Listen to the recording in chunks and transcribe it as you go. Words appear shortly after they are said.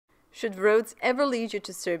Should roads ever lead you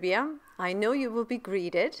to Serbia, I know you will be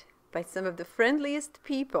greeted by some of the friendliest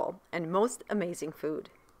people and most amazing food.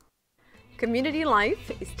 Community life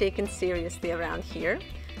is taken seriously around here,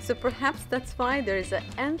 so perhaps that's why there is an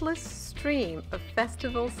endless stream of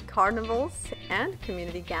festivals, carnivals, and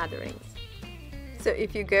community gatherings. So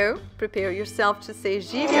if you go, prepare yourself to say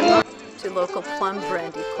CEVAP to local plum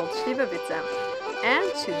brandy called CEVAP and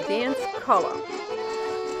to dance kolo.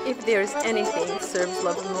 If there is anything Serbs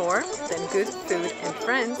love more than good food and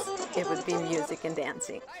friends, it would be music and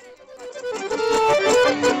dancing.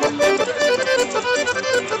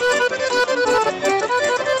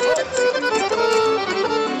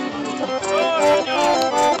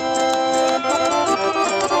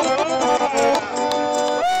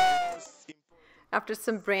 After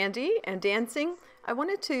some brandy and dancing, I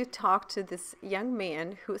wanted to talk to this young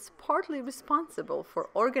man who is partly responsible for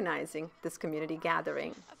organizing this community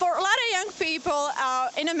gathering. For a lot of young people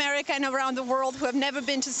in America and around the world who have never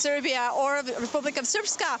been to Serbia or the Republic of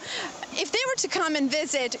Srpska, if they were to come and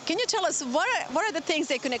visit, can you tell us what are the things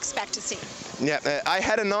they can expect to see? Yeah, I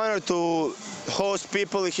had an honor to host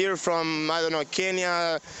people here from, I don't know,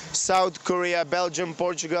 Kenya, South Korea, Belgium,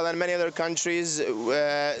 Portugal, and many other countries.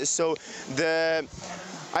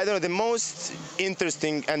 The most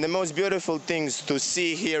interesting and the most beautiful things to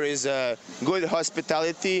see here is good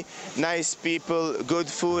hospitality, nice people, good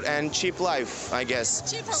food, and cheap life, I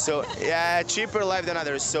guess. So yeah, cheaper life than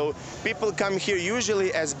others. So people come here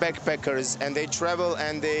usually as backpackers, and they travel,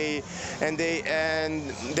 and they're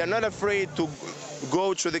not afraid to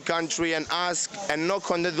go through the country and ask and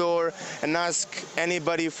knock on the door and ask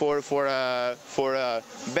anybody for a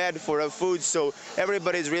bed, for a food. So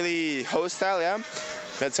everybody's really hostile, yeah.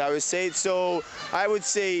 That's how I say it. So I would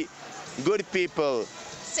say good people.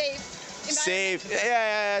 Safe.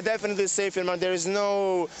 Yeah, definitely safe. There is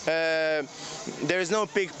no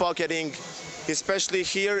pickpocketing, especially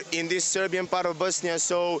here in this Serbian part of Bosnia.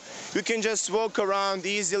 So you can just walk around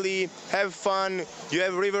easily, have fun. You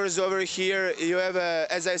have rivers over here. You have,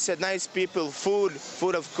 as I said, nice people,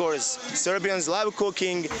 food of course. Serbians love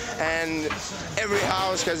cooking, and every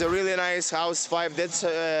house has a really nice house vibe.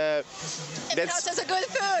 Every house has a good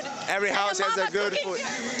food. Every house has a good food.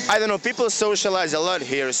 I don't know, people socialize a lot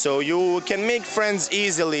here, so you can make friends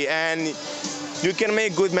easily, and you can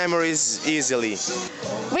make good memories easily.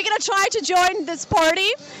 We're going to try to join this party.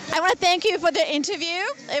 I want to thank you for the interview.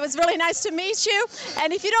 It was really nice to meet you.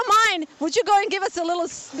 And if you don't mind, would you go and give us a little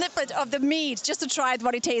snippet of the meat just to try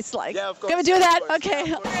what it tastes like? Yeah, of course. Can we do that?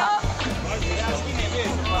 Okay.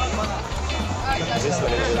 This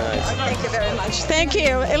one is nice. Thank you very much. Thank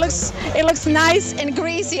you. It looks nice and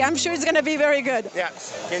greasy. I'm sure it's going to be very good. Yeah,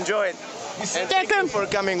 enjoy it. And thank you for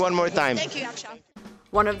coming one more time. Thank you, Aksha.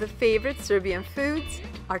 One of the favorite Serbian foods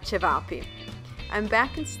are cevapi. I'm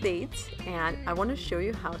back in States and I want to show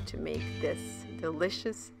you how to make this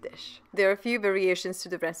delicious dish. There are a few variations to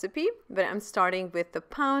the recipe, but I'm starting with a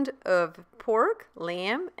pound of pork,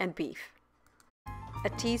 lamb, and beef, a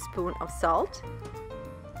teaspoon of salt,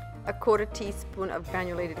 a quarter teaspoon of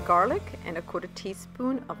granulated garlic, and a quarter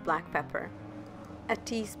teaspoon of black pepper, a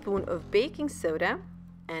teaspoon of baking soda,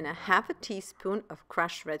 and a half a teaspoon of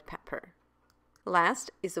crushed red pepper.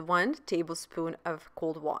 Last is 1 tablespoon of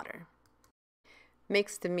cold water.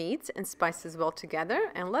 Mix the meats and spices well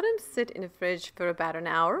together and let them sit in the fridge for about an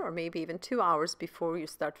hour or maybe even 2 hours before you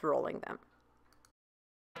start rolling them.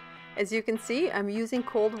 As you can see, I'm using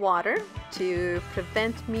cold water to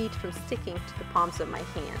prevent meat from sticking to the palms of my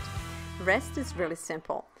hand. The rest is really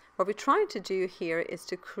simple. What we're trying to do here is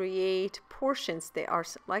to create portions. They are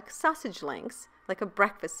like sausage links, like a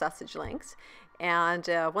breakfast sausage links. And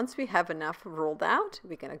once we have enough rolled out,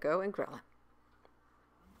 we're going to go and grill it.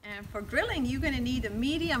 And for grilling, you're going to need a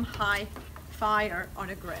medium-high fire on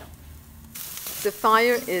a grill. The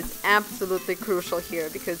fire is absolutely crucial here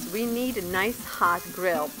because we need a nice hot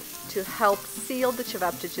grill to help seal the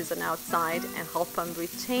cevapcićes on outside and help them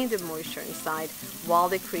retain the moisture inside while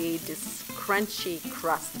they create this crunchy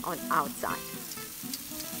crust on outside.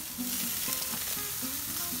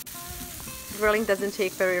 Grilling doesn't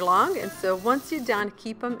take very long, and so once you're done,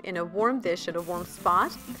 keep them in a warm dish at a warm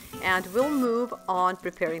spot, and we'll move on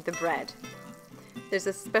preparing the bread. There's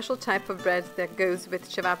a special type of bread that goes with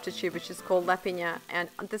cevapciće, which is called lepinja, and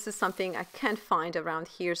this is something I can't find around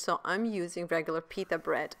here, so I'm using regular pita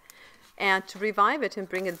bread. And to revive it and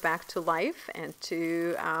bring it back to life and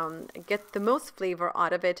to get the most flavor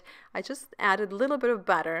out of it, I just added a little bit of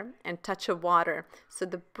butter and touch of water so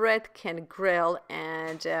the bread can grill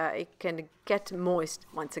and it can get moist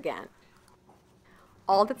once again.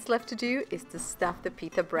 All that's left to do is to stuff the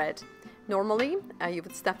pita bread. Normally, you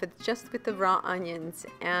would stuff it just with the raw onions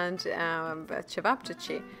and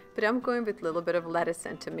cevapcici, but I'm going with a little bit of lettuce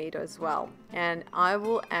and tomato as well. And I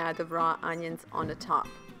will add the raw onions on the top.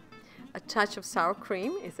 A touch of sour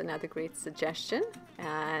cream is another great suggestion.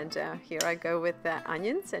 And here I go with the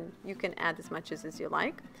onions, and you can add as much as you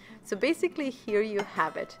like. So basically, here you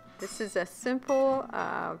have it. This is a simple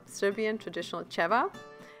Serbian traditional cevap.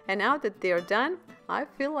 And now that they're done, I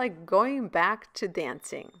feel like going back to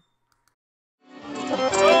dancing.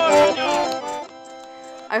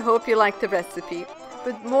 I hope you like the recipe,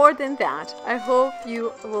 but more than that, I hope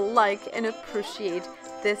you will like and appreciate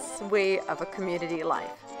this way of a community life.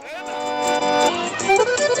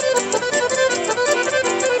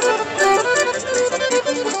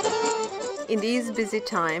 In these busy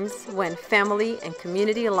times, when family and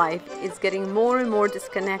community life is getting more and more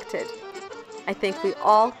disconnected, I think we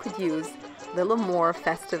all could use a little more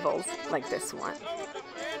festivals like this one.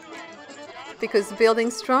 Because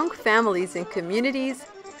building strong families and communities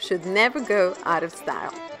should never go out of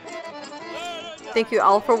style. Thank you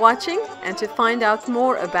all for watching, and to find out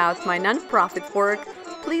more about my nonprofit work,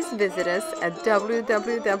 please visit us at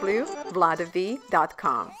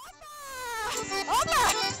www.VLADA'S.com.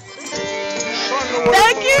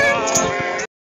 Thank you!